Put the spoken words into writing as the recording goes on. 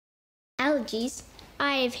allergies,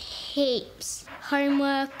 I have heaps.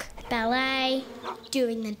 Homework, ballet,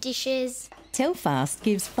 doing the dishes. Telfast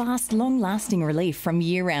gives fast, long-lasting relief from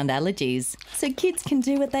year-round allergies, so kids can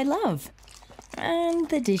do what they love. And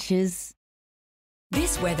the dishes.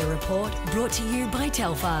 This weather report brought to you by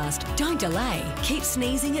Telfast. Don't delay. Keep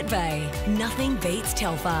sneezing at bay. Nothing beats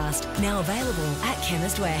Telfast. Now available at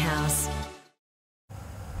Chemist Warehouse.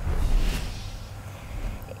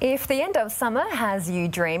 If the end of summer has you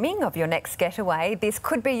dreaming of your next getaway, this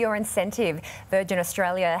could be your incentive. Virgin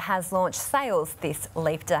Australia has launched sales this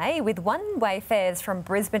Leap Day with one-way fares from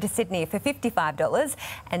Brisbane to Sydney for $55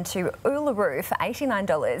 and to Uluru for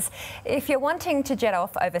 $89. If you're wanting to jet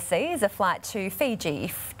off overseas, a flight to Fiji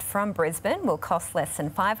from Brisbane will cost less than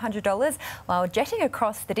 $500, while jetting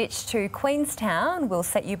across the ditch to Queenstown will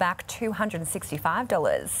set you back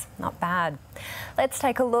 $265. Not bad. Let's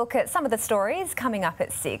take a look at some of the stories coming up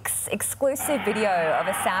at 6. Exclusive video of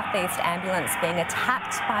a southeast ambulance being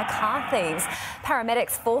attacked by car thieves.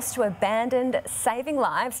 Paramedics forced to abandon saving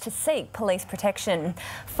lives to seek police protection.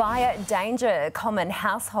 Fire danger, common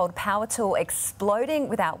household power tool exploding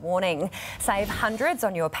without warning. Save hundreds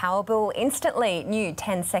on your power bill instantly. New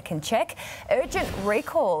 10-second check. Urgent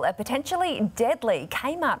recall, a potentially deadly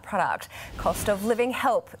Kmart product. Cost of living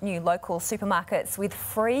help. New local supermarkets with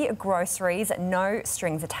free groceries, no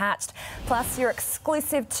strings attached. Plus your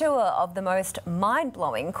exclusive tour of the most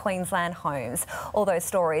mind-blowing Queensland homes. All those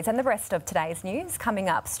stories and the rest of today's news coming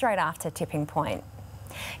up straight after Tipping Point.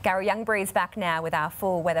 Gary Youngberry's back now with our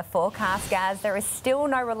full weather forecast. Gaz, there is still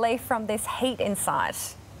no relief from this heat in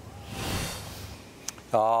sight.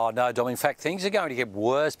 Oh, no, Dom. In fact, things are going to get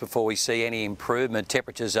worse before we see any improvement.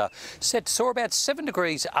 Temperatures are set to soar about 7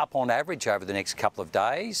 degrees up on average over the next couple of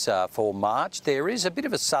days for March. There is a bit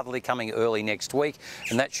of a southerly coming early next week,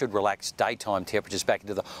 and that should relax daytime temperatures back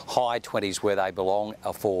into the high 20s where they belong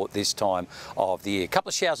for this time of the year. A couple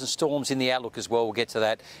of showers and storms in the outlook as well. We'll get to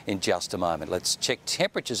that in just a moment. Let's check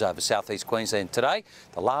temperatures over southeast Queensland today,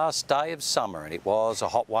 the last day of summer, and it was a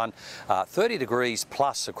hot one. 30 degrees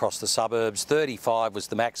plus across the suburbs, 35 was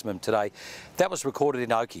the maximum today. That was recorded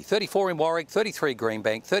in Oakey. 34 in Warwick, 33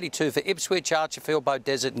 Greenbank, 32 for Ipswich, Archerfield, Bow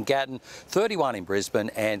Desert and Gatton, 31 in Brisbane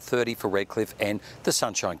and 30 for Redcliffe and the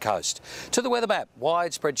Sunshine Coast. To the weather map,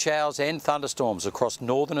 widespread showers and thunderstorms across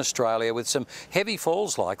northern Australia with some heavy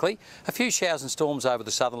falls likely. A few showers and storms over the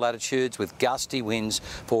southern latitudes with gusty winds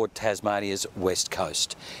for Tasmania's west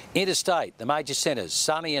coast. Interstate, the major centres,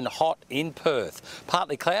 sunny and hot in Perth.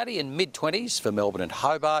 Partly cloudy and mid-20s for Melbourne and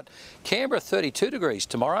Hobart. Canberra 32 degrees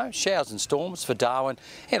tomorrow, showers and storms for Darwin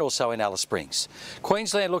and also in Alice Springs.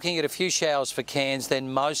 Queensland looking at a few showers for Cairns, then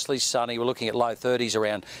mostly sunny. We're looking at low 30s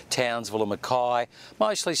around Townsville and Mackay.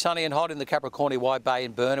 Mostly sunny and hot in the Capricornia, Wide Bay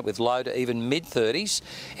and Burnett with low to even mid-30s.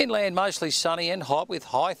 Inland mostly sunny and hot with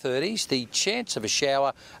high 30s. The chance of a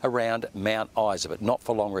shower around Mount Isa, but not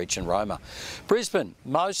for Longreach and Roma. Brisbane,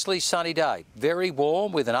 mostly sunny day. Very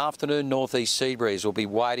warm with an afternoon northeast sea breeze. We'll be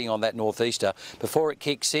waiting on that northeaster. Before it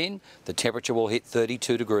kicks in, the temperature will hit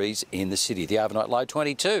 32 degrees in the city. The overnight low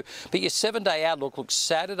 22. But your 7-day outlook looks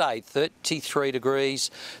Saturday 33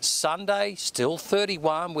 degrees. Sunday still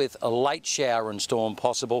 31 with a late shower and storm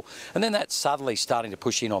possible. And then that southerly starting to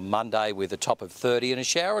push in on Monday with a top of 30 and a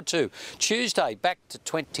shower or two. Tuesday back to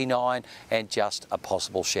 29 and just a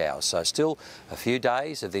possible shower. So still a few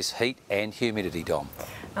days of this heat and humidity, Dom.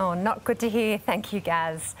 Oh, not good to hear. Thank you,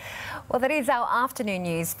 Gaz. Well, that is our afternoon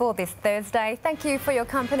news for this Thursday. Thank you for your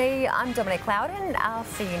company. I'm Dominique Loudon. I'll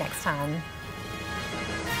see you next time.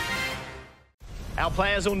 Our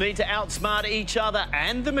players will need to outsmart each other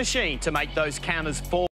and the machine to make those counters fall.